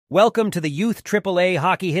Welcome to the Youth AAA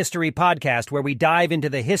Hockey History Podcast, where we dive into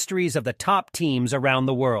the histories of the top teams around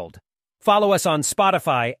the world. Follow us on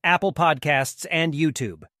Spotify, Apple Podcasts, and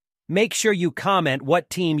YouTube. Make sure you comment what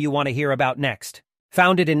team you want to hear about next.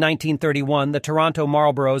 Founded in 1931, the Toronto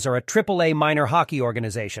Marlboros are a AAA minor hockey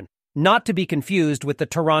organization, not to be confused with the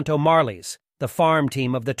Toronto Marlies, the farm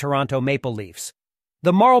team of the Toronto Maple Leafs.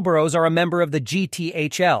 The Marlboros are a member of the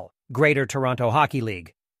GTHL, Greater Toronto Hockey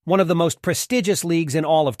League, one of the most prestigious leagues in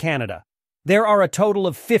all of Canada. There are a total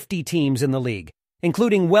of 50 teams in the league,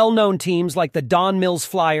 including well-known teams like the Don Mills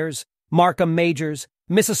Flyers, Markham Majors,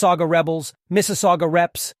 Mississauga Rebels, Mississauga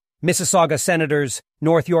Reps, Mississauga Senators,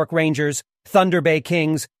 North York Rangers, Thunder Bay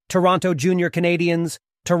Kings, Toronto Junior Canadiens,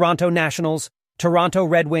 Toronto Nationals, Toronto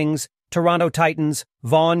Red Wings, Toronto Titans,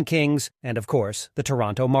 Vaughan Kings, and of course, the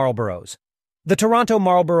Toronto Marlboros. The Toronto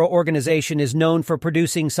Marlboro organization is known for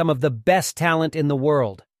producing some of the best talent in the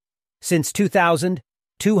world. Since 2000,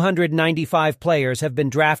 295 players have been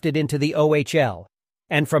drafted into the OHL,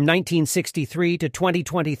 and from 1963 to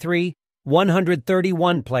 2023,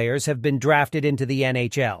 131 players have been drafted into the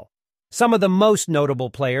NHL. Some of the most notable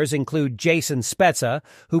players include Jason Spezza,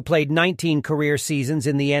 who played 19 career seasons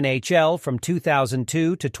in the NHL from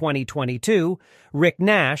 2002 to 2022, Rick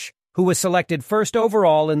Nash, who was selected first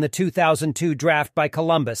overall in the 2002 draft by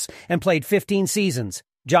Columbus and played 15 seasons,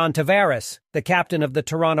 John Tavares, the captain of the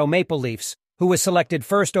Toronto Maple Leafs, who was selected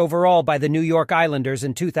first overall by the New York Islanders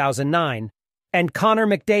in 2009, and Connor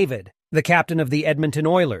McDavid, the captain of the Edmonton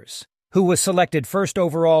Oilers, who was selected first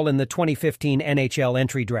overall in the 2015 NHL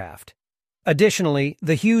entry draft. Additionally,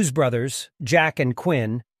 the Hughes brothers, Jack and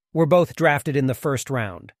Quinn, were both drafted in the first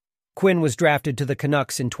round. Quinn was drafted to the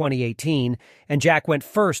Canucks in 2018, and Jack went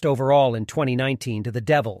first overall in 2019 to the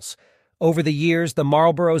Devils. Over the years, the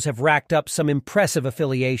Marlboros have racked up some impressive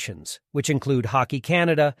affiliations, which include Hockey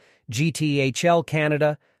Canada, GTHL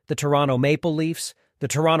Canada, the Toronto Maple Leafs, the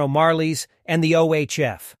Toronto Marlies, and the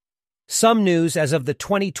OHF. Some news as of the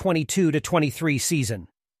 2022-23 season.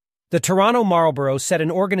 The Toronto Marlboros set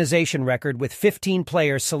an organization record with 15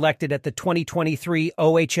 players selected at the 2023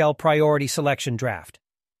 OHL Priority Selection Draft.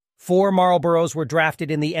 4 Marlboros were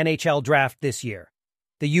drafted in the NHL draft this year.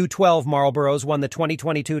 The U12 Marlboros won the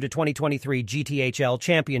 2022-2023 GTHL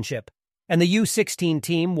Championship, and the U16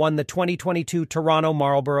 team won the 2022 Toronto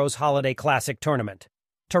Marlboros Holiday Classic Tournament.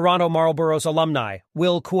 Toronto Marlboros alumni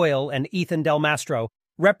Will Coyle and Ethan Del Mastro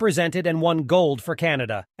represented and won gold for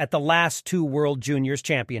Canada at the last 2 World Juniors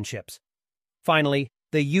Championships. Finally,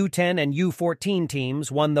 the U10 and U14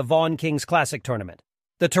 teams won the Vaughan Kings Classic Tournament.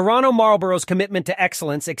 The Toronto Marlboros' commitment to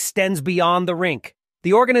excellence extends beyond the rink.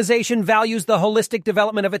 The organization values the holistic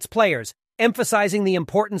development of its players, emphasizing the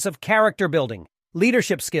importance of character building,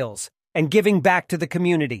 leadership skills, and giving back to the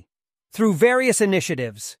community. Through various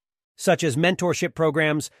initiatives, such as mentorship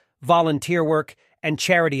programs, volunteer work, and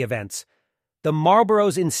charity events, the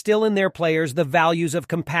Marlboros instill in their players the values of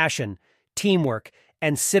compassion, teamwork,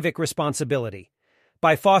 and civic responsibility.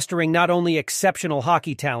 By fostering not only exceptional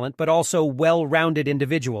hockey talent but also well-rounded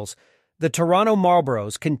individuals, the Toronto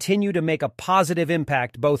Marlboros continue to make a positive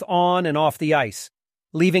impact both on and off the ice,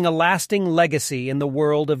 leaving a lasting legacy in the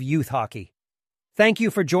world of youth hockey. Thank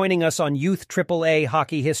you for joining us on Youth AAA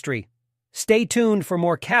Hockey History. Stay tuned for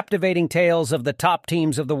more captivating tales of the top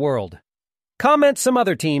teams of the world. Comment some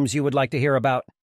other teams you would like to hear about.